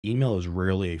email is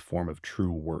rarely a form of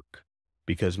true work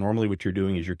because normally what you're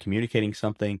doing is you're communicating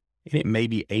something and it may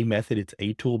be a method, it's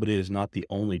a tool, but it is not the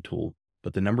only tool.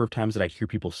 But the number of times that I hear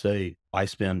people say, I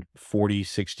spend 40,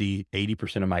 60,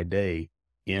 80% of my day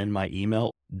in my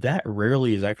email, that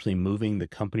rarely is actually moving the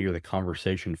company or the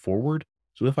conversation forward.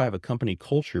 So if I have a company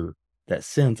culture that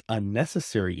sends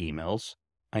unnecessary emails,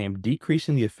 I am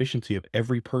decreasing the efficiency of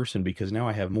every person because now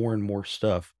I have more and more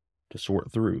stuff to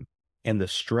sort through. And the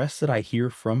stress that I hear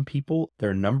from people,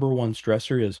 their number one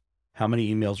stressor is how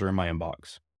many emails are in my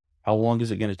inbox? How long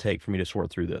is it going to take for me to sort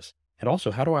through this? And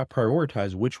also, how do I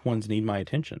prioritize which ones need my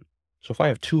attention? So if I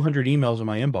have 200 emails in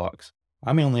my inbox,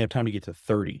 I may only have time to get to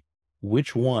 30.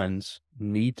 Which ones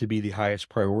need to be the highest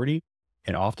priority?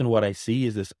 And often what I see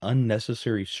is this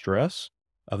unnecessary stress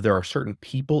of there are certain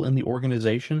people in the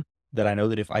organization that I know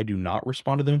that if I do not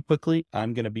respond to them quickly,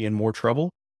 I'm going to be in more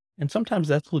trouble. And sometimes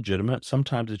that's legitimate.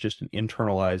 Sometimes it's just an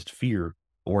internalized fear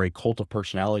or a cult of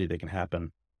personality that can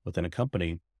happen within a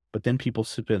company. But then people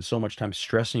spend so much time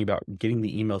stressing about getting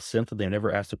the email sent that they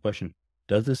never ask the question,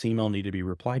 does this email need to be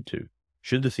replied to?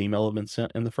 Should this email have been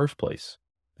sent in the first place?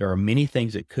 There are many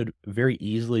things that could very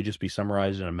easily just be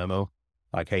summarized in a memo,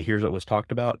 like, hey, here's what was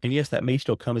talked about. And yes, that may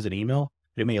still come as an email,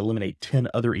 but it may eliminate 10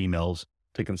 other emails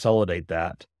to consolidate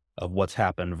that of what's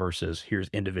happened versus here's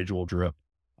individual drip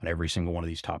on every single one of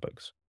these topics.